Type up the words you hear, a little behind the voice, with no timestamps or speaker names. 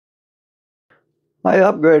I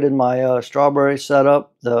upgraded my strawberry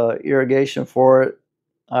setup, the irrigation for it.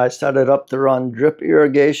 I set it up to run drip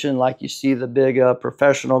irrigation like you see the big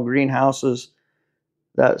professional greenhouses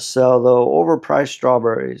that sell the overpriced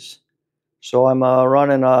strawberries. So I'm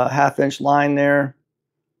running a 1/2 inch line there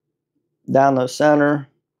down the center,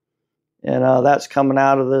 and that's coming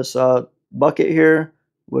out of this bucket here,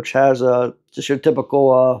 which has just your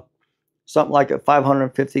typical something like a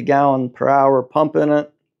 550 gallon per hour pump in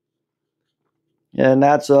it. And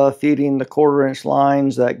that's feeding the 1/4 inch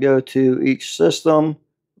lines that go to each system,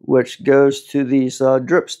 which goes to these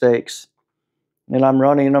drip stakes. And I'm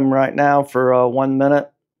running them right now for 1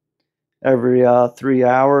 minute every 3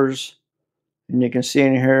 hours. And you can see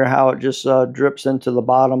in here how it just drips into the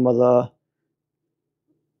bottom of the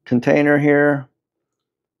container here.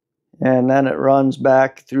 And then it runs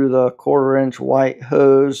back through the 1/4 inch white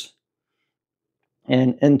hose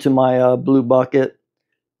and into my blue bucket.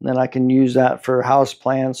 And then I can use that for house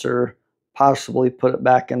plants or possibly put it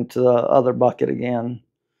back into the other bucket again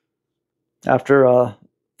after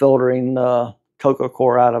filtering the coco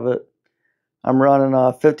coir out of it. I'm running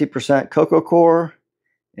 50% coco coir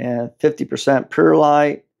and 50%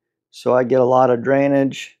 perlite, so I get a lot of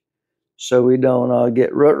drainage so we don't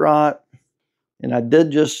get root rot. And I did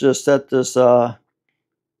just set this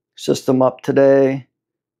system up today,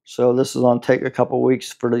 so this is going to take a couple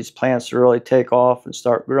weeks for these plants to really take off and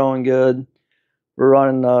start growing good. We're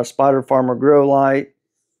running Spider Farmer Grow Light.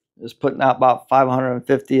 It's putting out about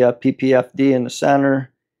 550 ppfd in the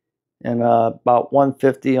center and about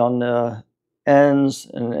 150 on the ends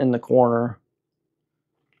and in the corner.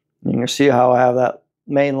 You can see how I have that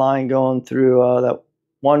main line going through that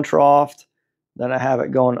one trough. Then I have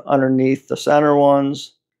it going underneath the center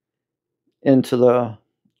ones into the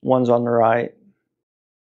ones on the right.